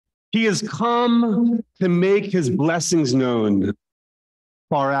He has come to make his blessings known,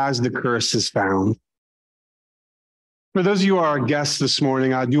 far as the curse is found. For those of you who are our guests this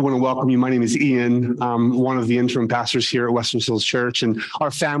morning, I do want to welcome you. My name is Ian. I'm one of the interim pastors here at Western Hills Church, and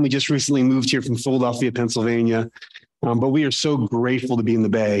our family just recently moved here from Philadelphia, Pennsylvania. But we are so grateful to be in the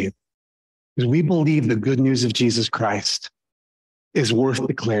Bay because we believe the good news of Jesus Christ is worth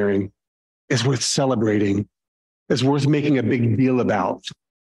declaring, is worth celebrating, is worth making a big deal about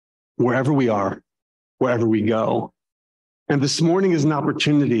wherever we are, wherever we go. And this morning is an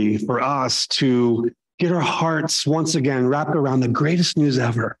opportunity for us to get our hearts once again wrapped around the greatest news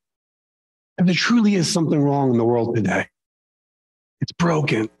ever. And there truly is something wrong in the world today. It's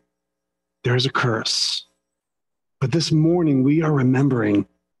broken. There's a curse. But this morning we are remembering,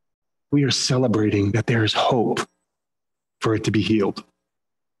 we are celebrating that there is hope for it to be healed.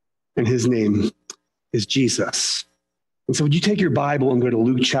 And his name is Jesus. And so would you take your Bible and go to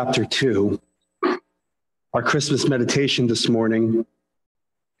Luke chapter 2? Our Christmas meditation this morning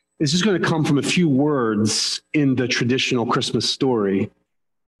is just going to come from a few words in the traditional Christmas story,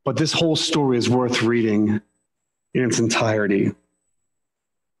 but this whole story is worth reading in its entirety.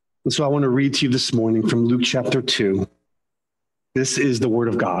 And so I want to read to you this morning from Luke chapter 2. This is the word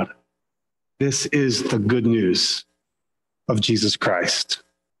of God. This is the good news of Jesus Christ.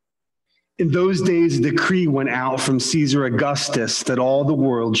 In those days, a decree went out from Caesar Augustus that all the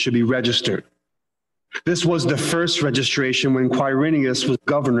world should be registered. This was the first registration when Quirinius was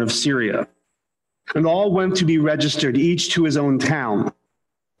governor of Syria. And all went to be registered, each to his own town.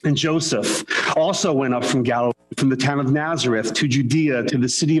 And Joseph also went up from Galilee, from the town of Nazareth to Judea, to the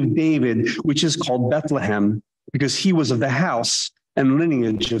city of David, which is called Bethlehem, because he was of the house and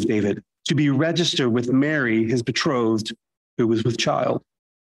lineage of David, to be registered with Mary, his betrothed, who was with child.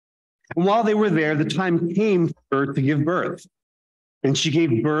 And while they were there, the time came for her to give birth. And she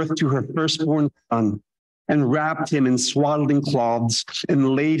gave birth to her firstborn son and wrapped him in swaddling cloths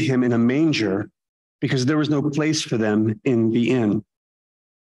and laid him in a manger because there was no place for them in the inn.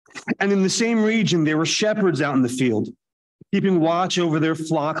 And in the same region, there were shepherds out in the field, keeping watch over their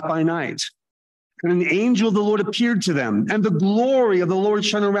flock by night. And an angel of the Lord appeared to them, and the glory of the Lord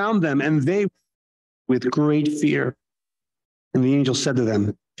shone around them, and they with great fear. And the angel said to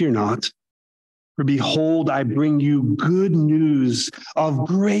them, "Fear not, for behold, I bring you good news of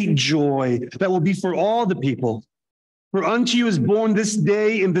great joy that will be for all the people. For unto you is born this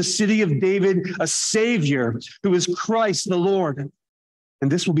day in the city of David a Savior, who is Christ the Lord.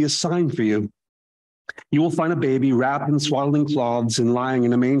 And this will be a sign for you. You will find a baby wrapped in swaddling cloths and lying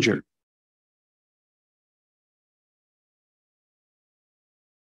in a manger."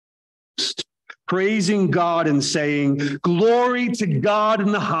 Praising God and saying, "Glory to God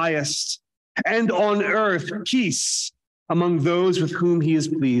in the highest, and on earth peace among those with whom he is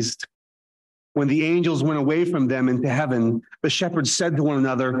pleased." When the angels went away from them into heaven, the shepherds said to one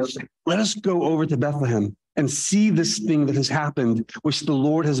another, "Let us go over to Bethlehem and see this thing that has happened, which the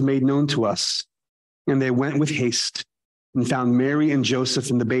Lord has made known to us." And they went with haste and found Mary and Joseph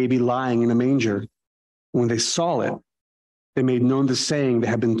and the baby lying in a manger. When they saw it, they made known the saying that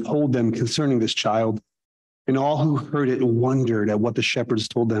had been told them concerning this child. And all who heard it wondered at what the shepherds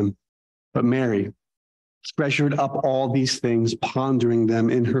told them. But Mary treasured up all these things, pondering them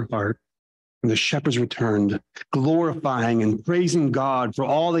in her heart. And the shepherds returned, glorifying and praising God for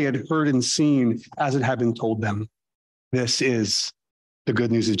all they had heard and seen as it had been told them. This is the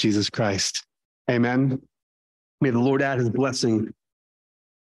good news of Jesus Christ. Amen. May the Lord add his blessing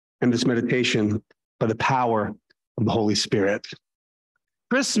in this meditation by the power of the Holy Spirit.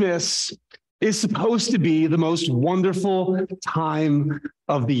 Christmas is supposed to be the most wonderful time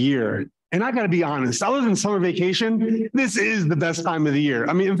of the year. And I got to be honest, other than summer vacation, this is the best time of the year.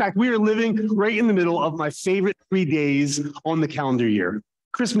 I mean, in fact, we are living right in the middle of my favorite 3 days on the calendar year: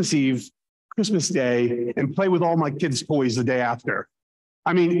 Christmas Eve, Christmas Day, and play with all my kids' toys the day after.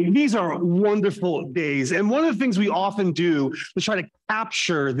 I mean, these are wonderful days. And one of the things we often do to try to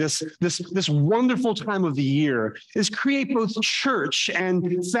capture this wonderful time of the year is create both church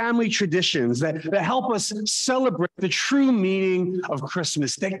and family traditions that help us celebrate the true meaning of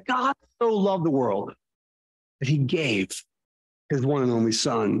Christmas, that God so loved the world that he gave his one and only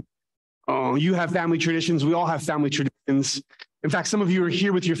son. Oh, you have family traditions. We all have family traditions. In fact, some of you are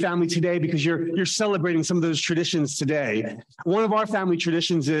here with your family today because you're celebrating some of those traditions today. One of our family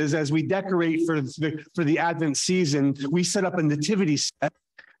traditions is, as we decorate for the Advent season, we set up a nativity set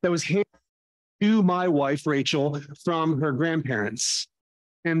that was handed to my wife, Rachel, from her grandparents.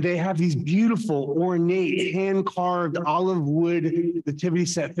 And they have these beautiful, ornate, hand-carved olive wood nativity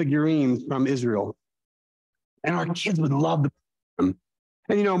set figurines from Israel. And our kids would love them.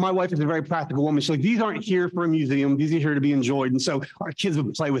 And, my wife is a very practical woman. She's like, these aren't here for a museum. These are here to be enjoyed. And so our kids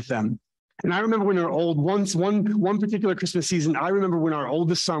would play with them. And I remember when one particular Christmas season, I remember when our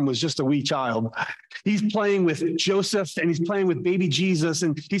oldest son was just a wee child. He's playing with Joseph and he's playing with baby Jesus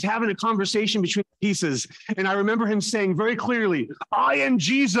and he's having a conversation between pieces. And I remember him saying very clearly, I am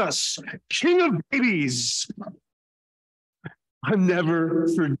Jesus, King of babies. I'll never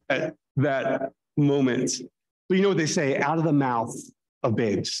forget that moment. But you know what they say, out of the mouth of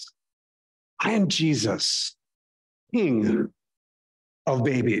babes. I am Jesus, King of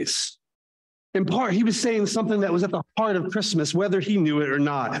babies. In part, he was saying something that was at the heart of Christmas, whether he knew it or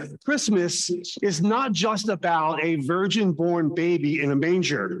not. Christmas is not just about a virgin-born baby in a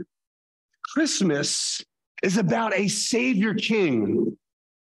manger. Christmas is about a Savior King,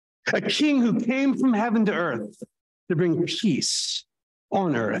 a King who came from heaven to earth to bring peace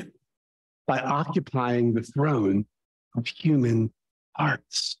on earth by occupying the throne of human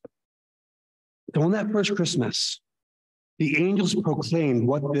hearts. So on that first Christmas, the angels proclaimed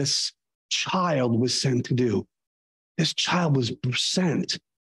what this child was sent to do. This child was sent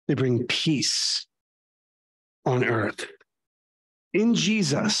to bring peace on earth. In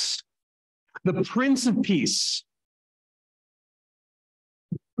Jesus, the Prince of Peace,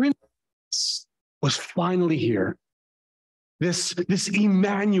 was finally here. This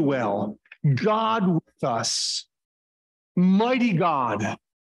Emmanuel, God with us, mighty God,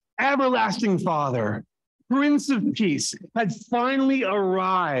 everlasting Father, Prince of Peace, had finally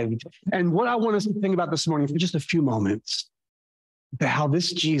arrived. And what I want us to think about this morning for just a few moments, how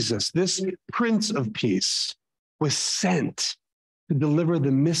this Jesus, this Prince of Peace, was sent to deliver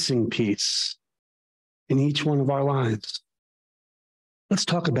the missing piece in each one of our lives. Let's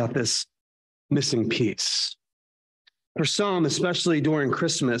talk about this missing piece. For some, especially during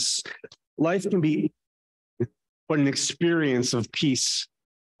Christmas, life can be but an experience of peace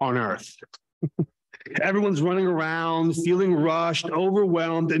on earth. Everyone's running around, feeling rushed,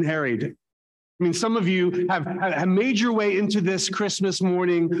 overwhelmed, and harried. I mean, some of you have made your way into this Christmas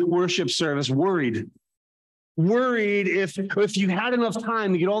morning worship service worried if you had enough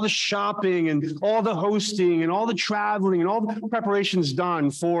time to get all the shopping and all the hosting and all the traveling and all the preparations done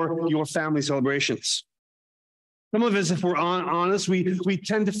for your family celebrations. Some of us, if we're honest, we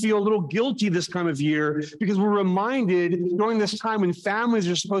tend to feel a little guilty this time of year because we're reminded during this time when families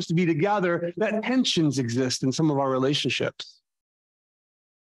are supposed to be together that tensions exist in some of our relationships.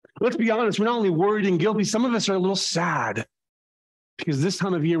 Let's be honest, we're not only worried and guilty, some of us are a little sad because this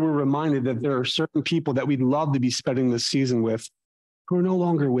time of year we're reminded that there are certain people that we'd love to be spending this season with who are no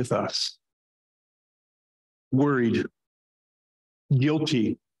longer with us. Worried,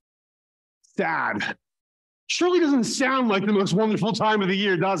 guilty, sad. Surely doesn't sound like the most wonderful time of the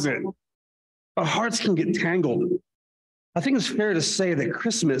year, does it? Our hearts can get tangled. I think it's fair to say that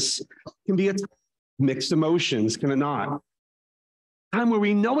Christmas can be a time of mixed emotions, can it not? A time where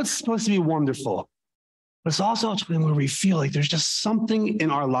we know it's supposed to be wonderful, but it's also a time where we feel like there's just something in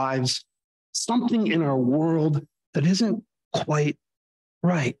our lives, something in our world that isn't quite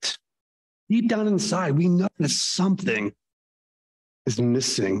right. Deep down inside, we know that something is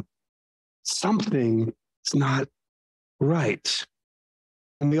missing. Something is not right.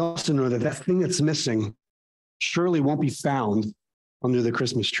 And we also know that that thing that's missing surely won't be found under the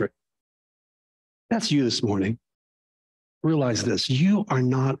Christmas tree. That's you this morning. Realize this, you are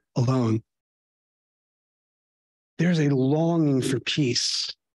not alone. There's a longing for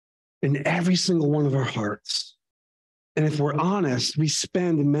peace in every single one of our hearts. And if we're honest, we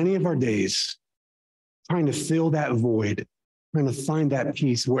spend many of our days trying to fill that void, trying to find that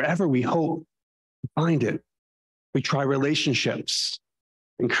peace wherever we hope to find it. We try relationships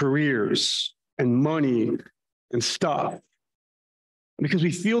and careers and money and stuff. Because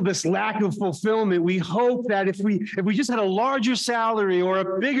we feel this lack of fulfillment, we hope that if we just had a larger salary or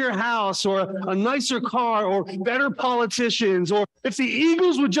a bigger house or a nicer car or better politicians, or if the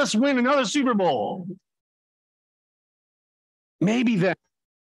Eagles would just win another Super Bowl, maybe then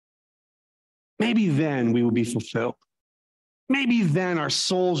we would be fulfilled. Maybe then our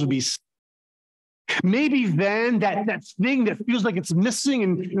souls would be saved. Maybe then that thing that feels like it's missing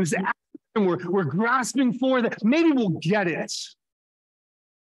and we're grasping for, that maybe we'll get it.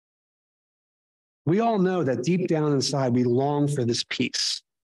 We all know that deep down inside, we long for this peace.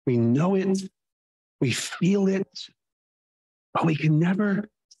 We know it, we feel it, but we can never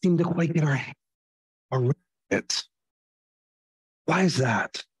seem to quite get our head around it. Why is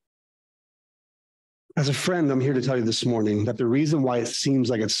that? As a friend, I'm here to tell you this morning that the reason why it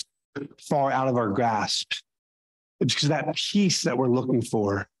seems like it's far out of our grasp is because that peace that we're looking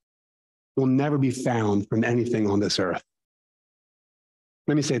for will never be found from anything on this earth.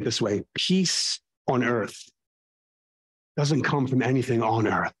 Let me say it this way. Peace on earth doesn't come from anything on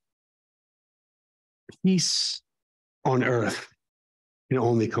earth. Peace on earth can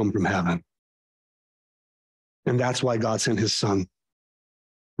only come from heaven. And that's why God sent his son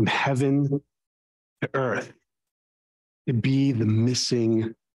from heaven to earth to be the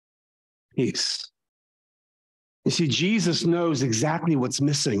missing piece. You see, Jesus knows exactly what's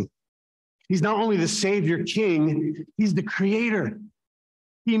missing. He's not only the Savior King, he's the creator.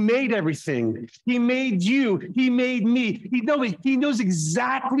 He made everything. He made you. He made me. He knows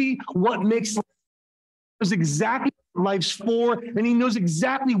exactly what makes life, knows exactly what life's for, and he knows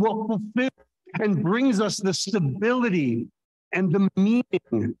exactly what fulfills and brings us the stability and the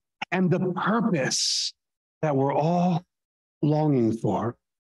meaning and the purpose that we're all longing for.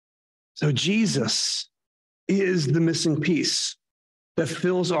 So Jesus is the missing piece that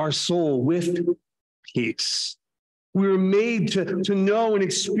fills our soul with peace. We were made to know and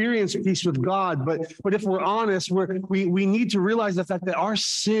experience peace with God, but if we're honest, we need to realize the fact that our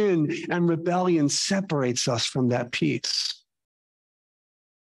sin and rebellion separates us from that peace.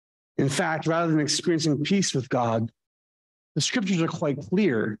 In fact, rather than experiencing peace with God, the scriptures are quite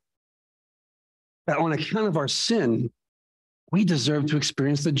clear that on account of our sin, we deserve to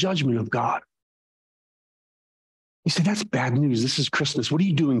experience the judgment of God. You say, that's bad news. This is Christmas. What are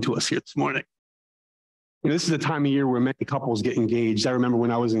you doing to us here this morning? This is the time of year where many couples get engaged. I remember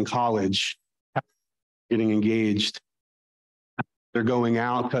when I was in college, getting engaged. They're going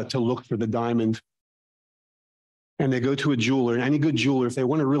out to look for the diamond. And they go to a jeweler. And any good jeweler, if they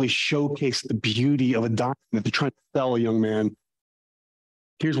want to really showcase the beauty of a diamond that they're trying to sell a young man,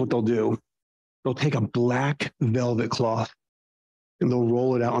 here's what they'll do. They'll take a black velvet cloth and they'll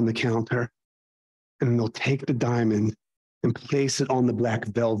roll it out on the counter. And then they'll take the diamond and place it on the black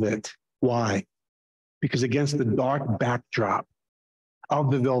velvet. Why? Because against the dark backdrop of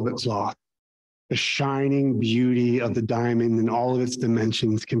the velvet cloth, the shining beauty of the diamond and all of its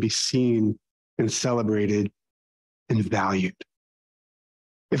dimensions can be seen and celebrated and valued.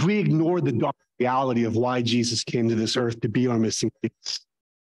 If we ignore the dark reality of why Jesus came to this earth to be our missing piece,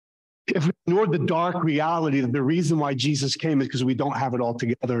 if we ignore the dark reality that the reason why Jesus came is because we don't have it all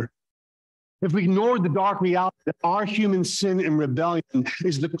together, if we ignore the dark reality that our human sin and rebellion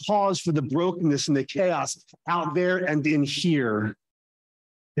is the cause for the brokenness and the chaos out there and in here,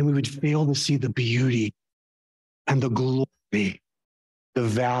 then we would fail to see the beauty and the glory, the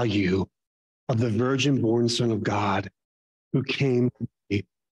value of the virgin-born Son of God who came to be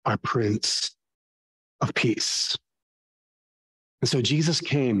our Prince of Peace. And so Jesus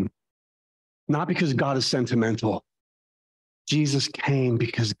came not because God is sentimental. Jesus came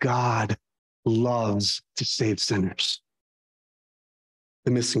because God loves to save sinners.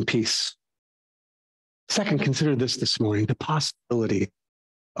 The missing piece. Second, consider this morning, the possibility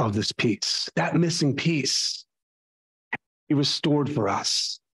of this peace. That missing piece, he restored for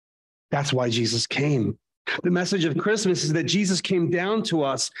us. That's why Jesus came. The message of Christmas is that Jesus came down to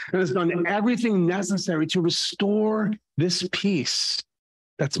us and has done everything necessary to restore this peace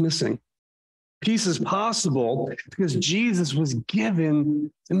that's missing. Peace is possible because Jesus was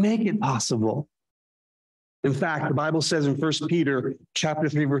given to make it possible. In fact, the Bible says in 1 Peter chapter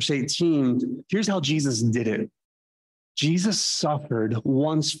 3, verse 18, here's how Jesus did it. Jesus suffered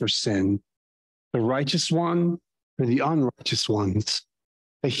once for sin, the righteous one for the unrighteous ones,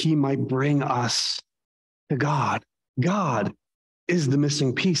 that he might bring us to God. God is the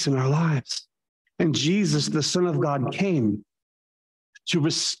missing piece in our lives. And Jesus, the Son of God, came to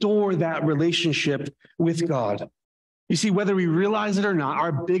restore that relationship with God. You see, whether we realize it or not,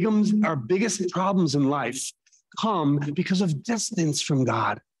 our biggest problems in life come because of distance from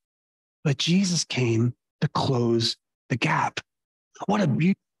God. But Jesus came to close the gap. What a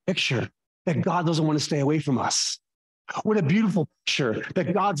beautiful picture that God doesn't want to stay away from us. What a beautiful picture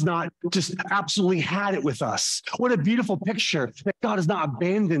that God's not just absolutely had it with us. What a beautiful picture that God has not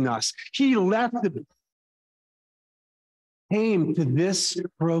abandoned us. He came to this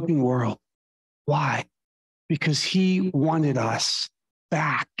broken world. Why? Because he wanted us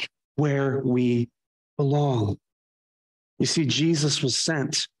back where we belong. You see, Jesus was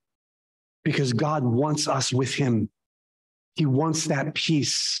sent because God wants us with him. He wants that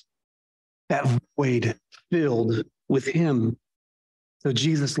peace, that void filled with him. So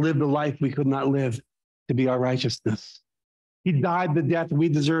Jesus lived the life we could not live to be our righteousness. He died the death we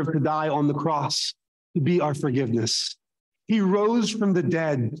deserve to die on the cross to be our forgiveness. He rose from the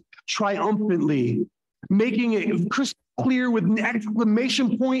dead triumphantly, making it crystal clear with an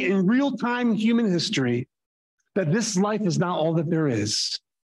exclamation point in real-time human history that this life is not all that there is,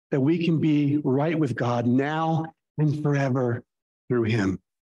 that we can be right with God now and forever through him.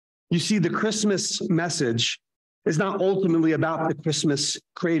 You see, the Christmas message is not ultimately about the Christmas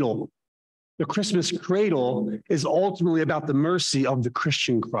cradle. The Christmas cradle is ultimately about the mercy of the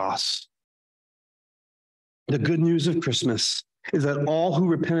Christian cross. The good news of Christmas is that all who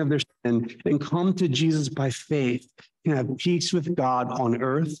repent of their sin and come to Jesus by faith can have peace with God on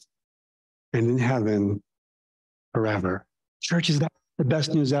earth and in heaven forever. Church, is that the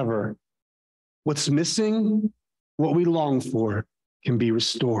best news ever? What's missing, what we long for, can be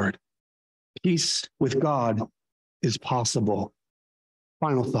restored. Peace with God is possible.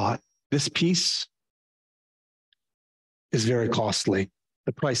 Final thought. This peace is very costly.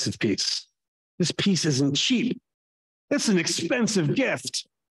 The price of peace. This peace isn't cheap. It's an expensive gift.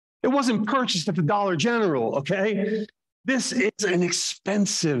 It wasn't purchased at the Dollar General, okay? This is an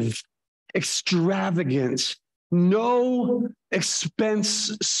expensive, extravagant, no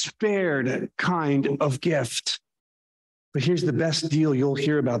expense spared kind of gift. But here's the best deal you'll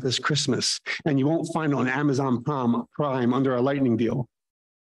hear about this Christmas, and you won't find it on Amazon Prime under a lightning deal.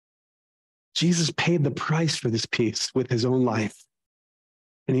 Jesus paid the price for this peace with his own life,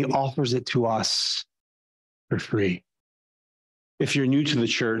 and he offers it to us for free. If you're new to the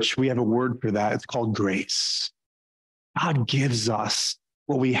church, we have a word for that. It's called grace. God gives us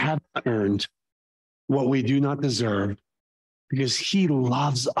what we have not earned, what we do not deserve, because he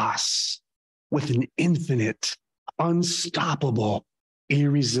loves us with an infinite, unstoppable,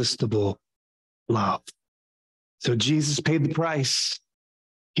 irresistible love. So Jesus paid the price.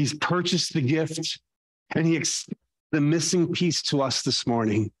 He's purchased the gift, and he extended the missing piece to us this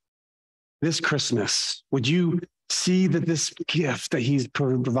morning. This Christmas, would you see that this gift that he's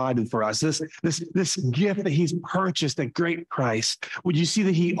provided for us, this gift that he's purchased at great price, would you see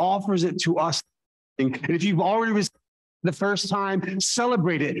that he offers it to us? And if you've already received the first time,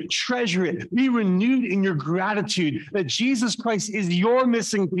 celebrate it, treasure it, be renewed in your gratitude that Jesus Christ is your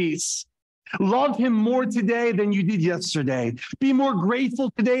missing piece. Love him more today than you did yesterday. Be more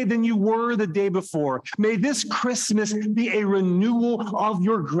grateful today than you were the day before. May this Christmas be a renewal of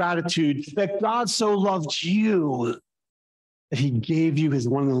your gratitude that God so loved you that he gave you his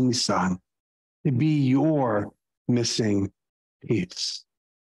one and only Son to be your missing piece.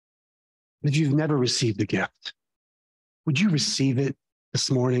 If you've never received the gift, would you receive it this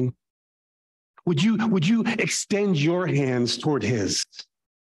morning? Would you extend your hands toward his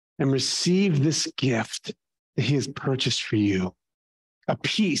and receive this gift that he has purchased for you? A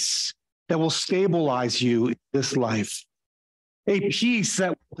peace that will stabilize you in this life. A peace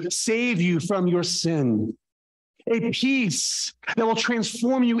that will save you from your sin. A peace that will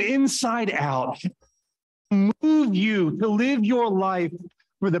transform you inside out. Move you to live your life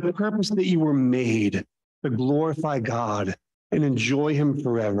for the purpose that you were made, to glorify God and enjoy him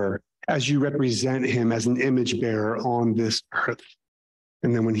forever as you represent him as an image bearer on this earth.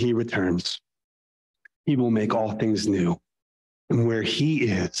 And then when he returns, he will make all things new. And where he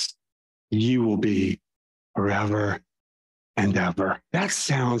is, you will be forever and ever. That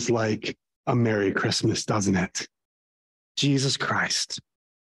sounds like a Merry Christmas, doesn't it? Jesus Christ,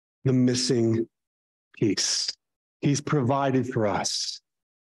 the missing piece. He's provided for us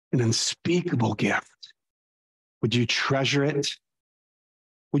an unspeakable gift. Would you treasure it?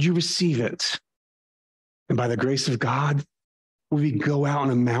 Would you receive it? And by the grace of God, will we go out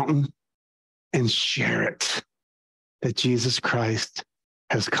on a mountain and share it that Jesus Christ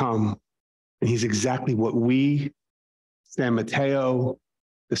has come, and he's exactly what we, San Mateo,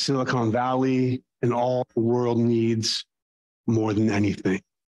 the Silicon Valley, and all the world needs more than anything.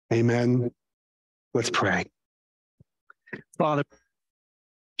 Amen. Let's pray. Father,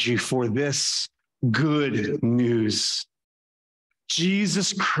 thank you for this good news.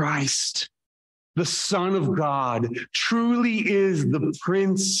 Jesus Christ, the Son of God, truly is the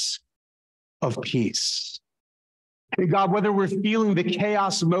Prince of Peace. And God, whether we're feeling the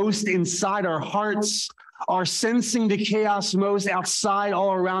chaos most inside our hearts, are sensing the chaos most outside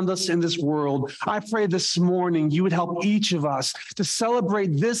all around us in this world, I pray this morning you would help each of us to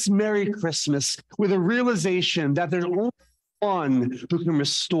celebrate this Merry Christmas with a realization that there's only one who can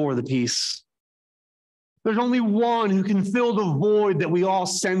restore the peace. There's only one who can fill the void that we all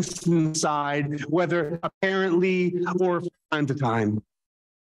sense inside, whether apparently or from time to time.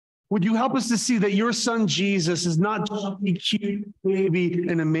 Would you help us to see that your son Jesus is not just a cute baby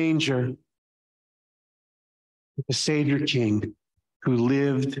in a manger, but the Savior King who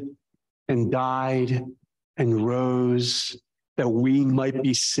lived and died and rose that we might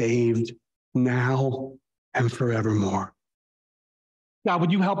be saved now and forevermore. God,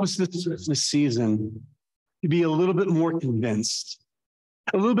 would you help us this Christmas season to be a little bit more convinced,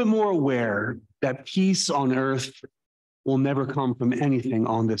 a little bit more aware that peace on earth will never come from anything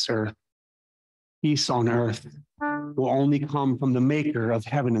on this earth. Peace on earth will only come from the maker of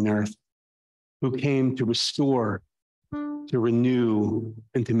heaven and earth, who came to restore, to renew,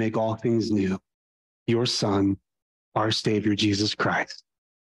 and to make all things new. Your Son, our Savior, Jesus Christ,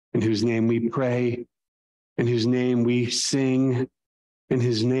 in whose name we pray, in whose name we sing, in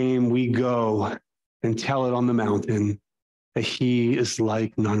his name we go and tell it on the mountain that he is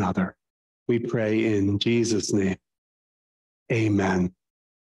like none other. We pray in Jesus' name. Amen.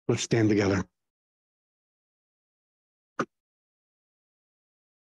 Let's stand together.